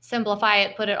can simplify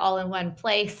it, put it all in one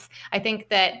place. I think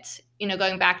that,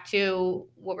 going back to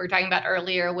what we were talking about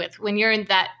earlier with when you're in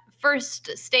that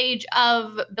first stage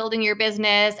of building your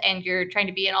business and you're trying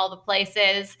to be in all the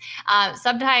places,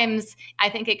 sometimes I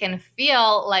think it can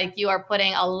feel like you are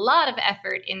putting a lot of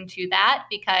effort into that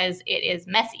because it is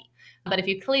messy. But if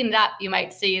you clean it up, you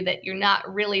might see that you're not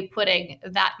really putting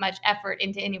that much effort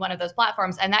into any one of those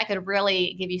platforms. And that could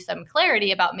really give you some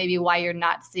clarity about maybe why you're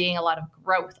not seeing a lot of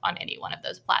growth on any one of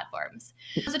those platforms.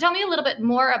 So tell me a little bit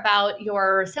more about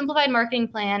your simplified marketing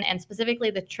plan and specifically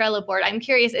the Trello board. I'm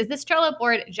curious, is this Trello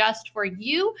board just for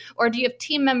you, or do you have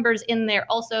team members in there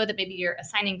also that maybe you're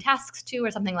assigning tasks to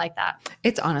or something like that?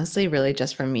 It's honestly really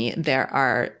just for me. There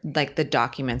are like the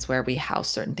documents where we house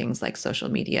certain things like social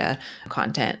media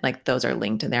content, like those are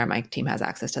linked in there. My team has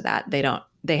access to that.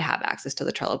 They have access to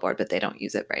the Trello board, but they don't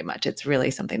use it very much. It's really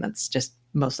something that's just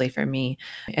mostly for me,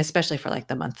 especially for like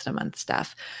the month-to-month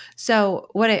stuff. So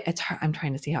I'm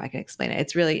trying to see how I can explain it.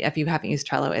 It's really, if you haven't used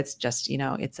Trello, it's just,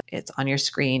 it's on your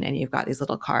screen and you've got these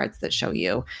little cards that show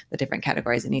you the different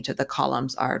categories, and each of the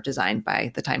columns are designed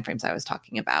by the timeframes I was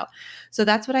talking about. So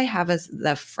that's what I have as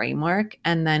the framework.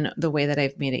 And then the way that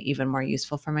I've made it even more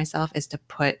useful for myself is to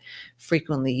put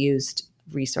frequently used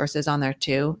resources on there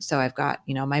too. So I've got,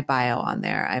 my bio on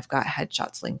there. I've got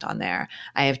headshots linked on there.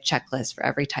 I have checklists for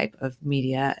every type of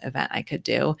media event I could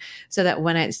do, so that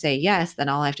when I say yes, then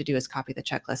all I have to do is copy the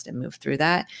checklist and move through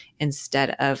that,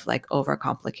 instead of like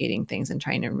overcomplicating things and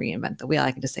trying to reinvent the wheel.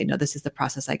 I can just say, no, this is the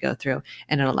process I go through.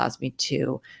 And it allows me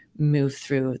to move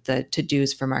through the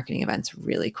to-dos for marketing events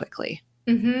really quickly.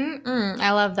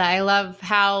 I love that. I love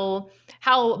how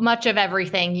much of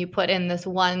everything you put in this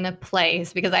one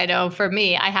place, because I know for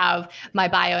me, I have my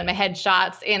bio and my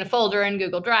headshots in a folder in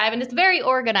Google Drive, and it's very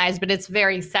organized, but it's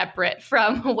very separate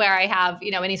from where I have,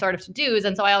 any sort of to-dos.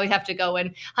 And so I always have to go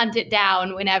and hunt it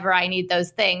down whenever I need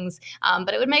those things.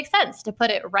 But it would make sense to put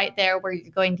it right there where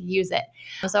you're going to use it.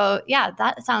 So yeah,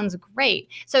 that sounds great.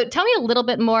 So tell me a little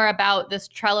bit more about this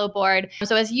Trello board.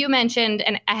 So as you mentioned,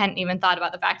 and I hadn't even thought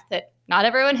about the fact that not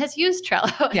everyone has used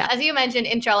Trello. Yeah. As you mentioned,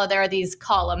 in Trello, there are these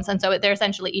columns. And so they're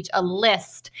essentially each a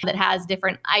list that has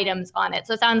different items on it.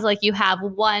 So it sounds like you have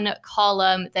one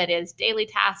column that is daily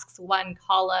tasks, one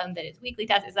column that is weekly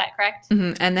tasks. Is that correct?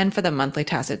 Mm-hmm. And then for the monthly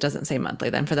tasks, it doesn't say monthly.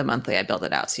 Then for the monthly, I build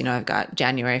it out. So, I've got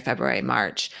January, February,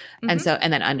 March. And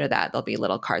then under that, there'll be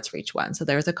little cards for each one. So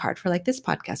there was a card for like this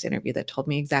podcast interview that told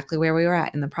me exactly where we were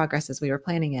at in the progress as we were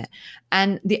planning it.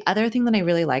 And the other thing that I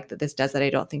really like that this does that I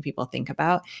don't think people think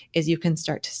about is you can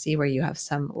start to see where you have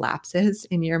some lapses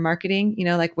in your marketing,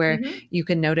 like where you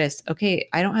can notice, okay,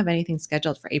 I don't have anything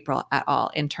scheduled for April at all,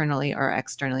 internally or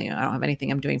externally. I don't have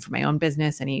anything I'm doing for my own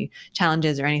business, any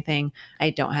challenges or anything.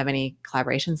 I don't have any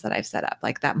collaborations that I've set up.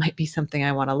 Like that might be something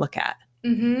I want to look at.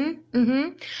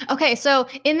 Okay, so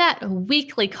in that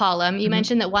weekly column, you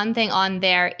mentioned that one thing on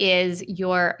there is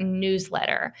your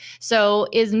newsletter. So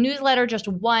is newsletter just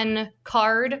one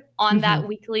card on that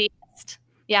weekly list?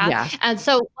 Yeah. And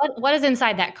so what is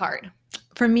inside that card?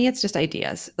 For me, it's just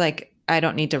ideas. Like I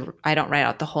don't write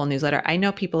out the whole newsletter. I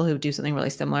know people who do something really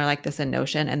similar like this in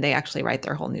Notion, and they actually write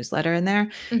their whole newsletter in there.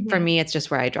 For me, it's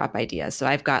just where I drop ideas. So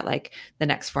I've got like the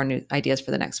next 4 ideas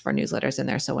for the next 4 newsletters in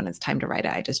there. So when it's time to write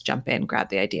it, I just jump in, grab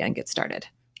the idea and get started,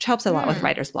 which helps a lot with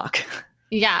writer's block.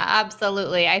 Yeah,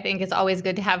 absolutely. I think it's always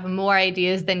good to have more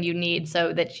ideas than you need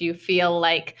so that you feel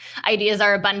like ideas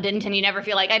are abundant and you never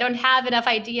feel like I don't have enough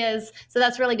ideas. So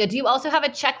that's really good. Do you also have a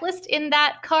checklist in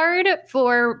that card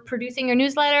for producing your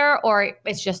newsletter, or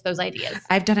it's just those ideas?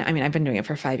 I've done it. I mean, I've been doing it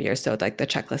for 5 years. So like the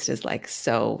checklist is like,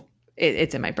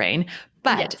 it's in my brain.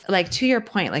 But like to your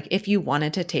point, like if you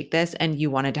wanted to take this and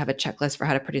you wanted to have a checklist for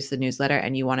how to produce the newsletter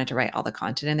and you wanted to write all the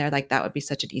content in there, like that would be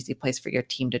such an easy place for your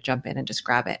team to jump in and just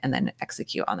grab it and then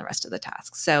execute on the rest of the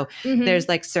tasks. So there's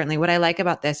like certainly what I like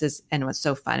about this is, and what's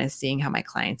so fun is seeing how my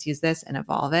clients use this and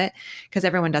evolve it, because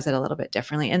everyone does it a little bit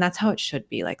differently. And that's how it should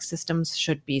be. Like systems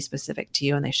should be specific to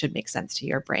you and they should make sense to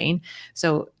your brain.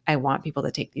 So I want people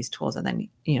to take these tools and then,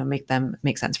 make them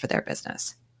make sense for their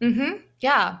business.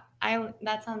 Yeah.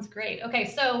 That sounds great. Okay.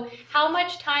 So how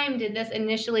much time did this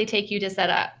initially take you to set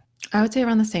up? I would say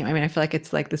around the same. I mean, I feel like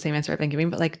it's like the same answer I've been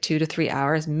giving, but like 2 to 3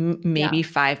 hours, maybe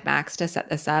 5 max to set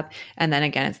this up. And then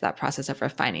again, it's that process of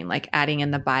refining, like adding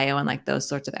in the bio and like those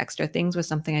sorts of extra things was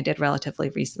something I did relatively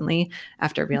recently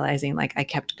after realizing like I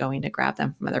kept going to grab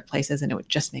them from other places and it would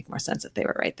just make more sense if they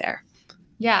were right there.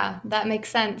 Yeah, that makes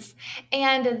sense.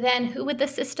 And then who would the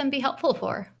system be helpful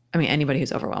for? I mean, anybody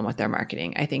who's overwhelmed with their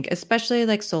marketing, I think, especially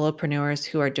like solopreneurs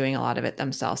who are doing a lot of it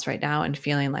themselves right now and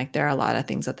feeling like there are a lot of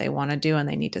things that they want to do and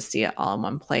they need to see it all in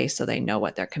one place so they know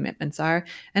what their commitments are.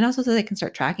 And also so they can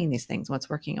start tracking these things, what's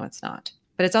working and what's not.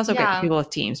 But it's also great for people with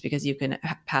teams because you can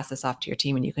pass this off to your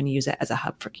team and you can use it as a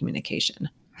hub for communication.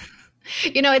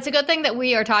 It's a good thing that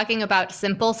we are talking about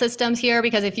simple systems here,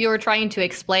 because if you were trying to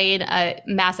explain a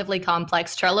massively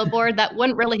complex Trello board, that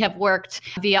wouldn't really have worked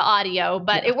via audio,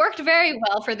 but it worked very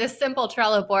well for this simple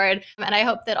Trello board. And I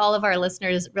hope that all of our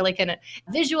listeners really can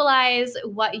visualize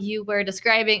what you were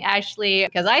describing, Ashley,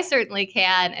 because I certainly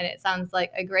can. And it sounds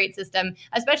like a great system,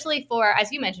 especially for,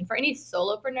 as you mentioned, for any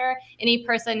solopreneur, any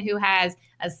person who has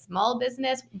a small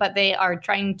business, but they are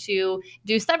trying to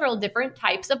do several different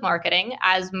types of marketing,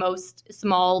 as most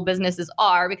small businesses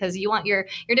are, because you want your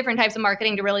different types of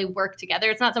marketing to really work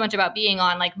together. It's not so much about being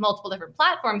on like multiple different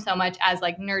platforms so much as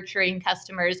like nurturing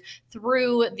customers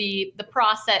through the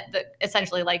process,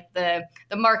 essentially like the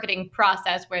marketing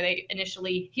process where they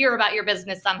initially hear about your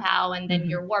business somehow and then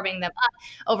you're warming them up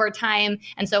over time.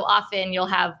 And so often you'll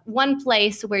have one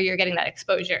place where you're getting that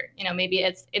exposure. Maybe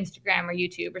it's Instagram or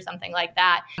YouTube or something like that.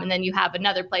 that. And then you have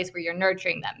another place where you're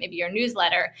nurturing them, maybe your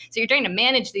newsletter. So you're trying to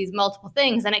manage these multiple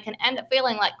things, and it can end up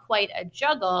feeling like quite a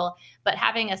juggle, but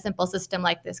having a simple system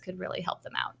like this could really help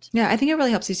them out. Yeah, I think it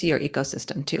really helps you see your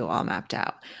ecosystem too, all mapped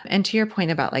out. And to your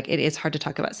point about like, it is hard to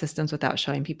talk about systems without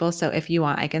showing people. So if you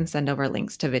want, I can send over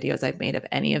links to videos I've made of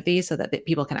any of these so that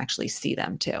people can actually see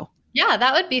them too. Yeah,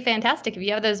 that would be fantastic. If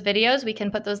you have those videos, we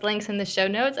can put those links in the show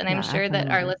notes. And I'm sure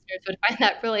that our listeners would find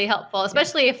that really helpful,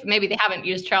 especially if maybe they haven't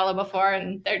used Trello before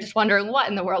and they're just wondering what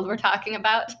in the world we're talking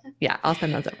about. Yeah, I'll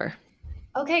send those over.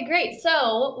 Okay, great.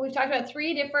 So we've talked about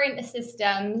 3 different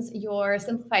systems: your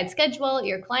simplified schedule,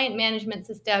 your client management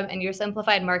system, and your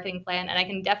simplified marketing plan. And I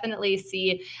can definitely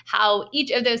see how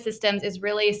each of those systems is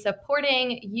really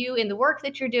supporting you in the work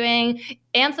that you're doing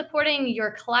and supporting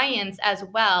your clients as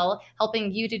well,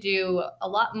 helping you to do a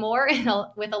lot more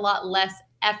with a lot less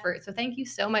effort. So thank you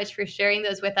so much for sharing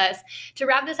those with us. To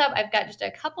wrap this up, I've got just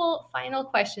a couple final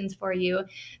questions for you.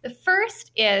 The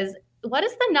first is, what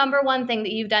is the number one thing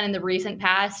that you've done in the recent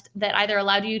past that either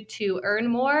allowed you to earn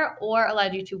more or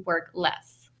allowed you to work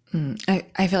less?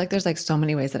 I feel like there's like so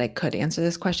many ways that I could answer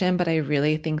this question, but I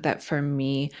really think that for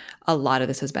me, a lot of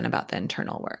this has been about the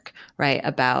internal work, right?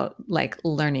 About like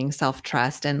learning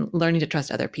self-trust and learning to trust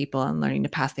other people and learning to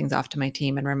pass things off to my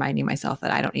team and reminding myself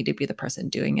that I don't need to be the person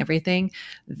doing everything.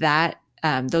 That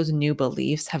those new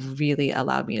beliefs have really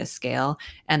allowed me to scale,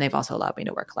 and they've also allowed me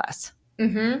to work less.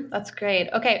 That's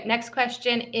great. Okay, next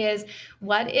question is,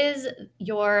 what is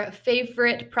your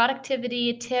favorite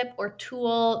productivity tip or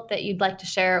tool that you'd like to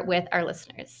share with our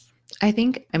listeners? I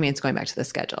think, it's going back to the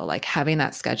schedule, like having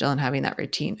that schedule and having that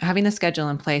routine, having the schedule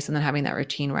in place, and then having that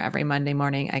routine where every Monday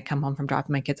morning I come home from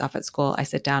dropping my kids off at school, I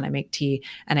sit down, I make tea,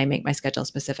 and I make my schedule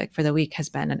specific for the week has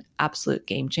been an absolute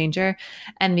game changer.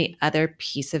 And the other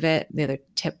piece of it, the other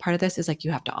tip part of this is like,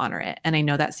 you have to honor it. And I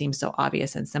know that seems so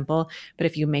obvious and simple, but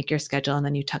if you make your schedule and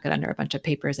then you tuck it under a bunch of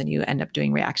papers and you end up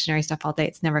doing reactionary stuff all day,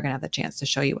 it's never going to have the chance to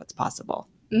show you what's possible.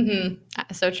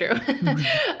 So true. Okay.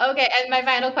 And my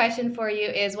final question for you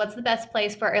is, what's the best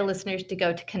place for our listeners to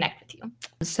go to connect with you?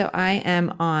 So I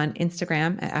am on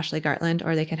Instagram at Ashley Gartland,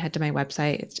 or they can head to my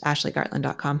website. It's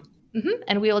ashleygartland.com.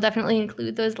 And we will definitely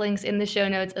include those links in the show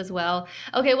notes as well.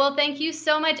 Okay, well, thank you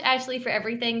so much, Ashley, for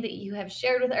everything that you have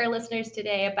shared with our listeners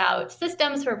today about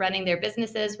systems for running their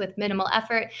businesses with minimal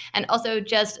effort. And also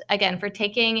just, again, for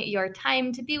taking your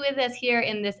time to be with us here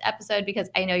in this episode, because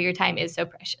I know your time is so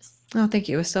precious. Oh, thank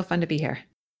you. It was so fun to be here.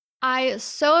 I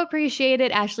so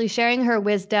appreciated Ashley sharing her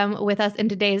wisdom with us in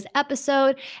today's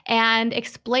episode and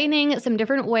explaining some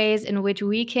different ways in which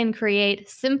we can create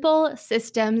simple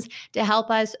systems to help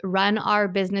us run our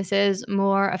businesses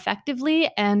more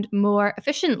effectively and more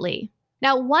efficiently.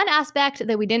 Now, one aspect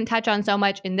that we didn't touch on so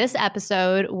much in this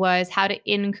episode was how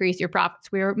to increase your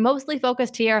profits. We were mostly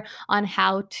focused here on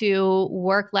how to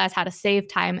work less, how to save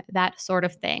time, that sort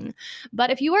of thing.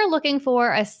 But if you are looking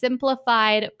for a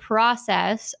simplified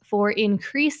process for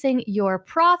increasing your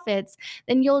profits,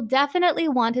 then you'll definitely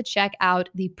want to check out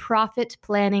the Profit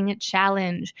Planning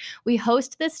Challenge. We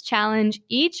host this challenge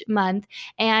each month,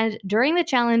 and during the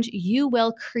challenge, you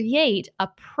will create a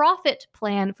profit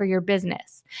plan for your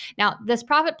business. Now, this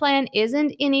profit plan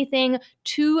isn't anything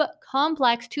too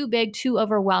complex, too big, too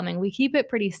overwhelming. We keep it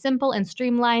pretty simple and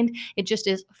streamlined. It just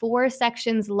is 4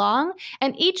 sections long,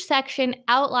 and each section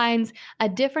outlines a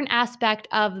different aspect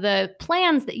of the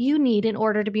plans that you need in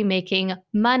order to be making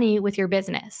money with your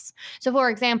business. So for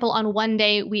example, on one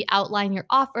day, we outline your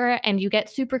offer and you get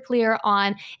super clear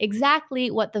on exactly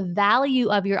what the value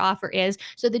of your offer is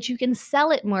so that you can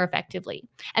sell it more effectively.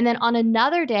 And then on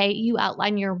another day, you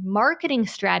outline your marketing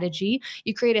strategy.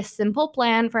 You create a simple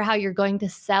plan for how you're going to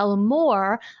sell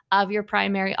more of your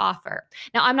primary offer.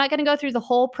 Now, I'm not going to go through the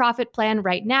whole profit plan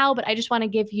right now, but I just want to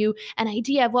give you an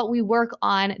idea of what we work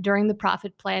on during the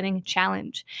Profit Planning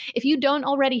Challenge. If you don't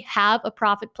already have a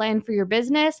profit plan for your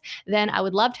business, then I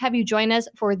would love to have you join us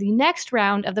for the next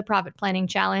round of the Profit Planning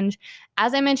Challenge.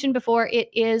 As I mentioned before, it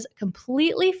is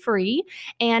completely free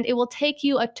and it will take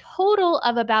you a total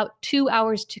of about 2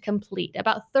 hours to complete,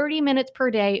 about 30 minutes per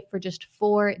day for just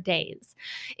 4 days.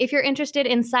 If you're interested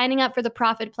in signing up for the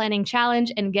Profit Planning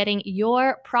Challenge and getting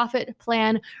your profit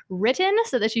plan written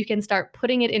so that you can start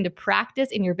putting it into practice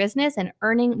in your business and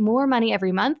earning more money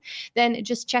every month, then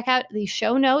just check out the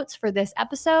show notes for this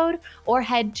episode or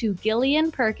head to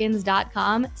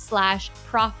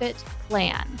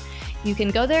gillianperkins.com/profitplan. You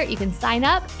can go there, you can sign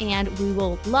up, and we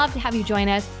will love to have you join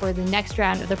us for the next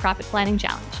round of the Profit Planning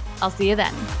Challenge. I'll see you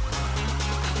then.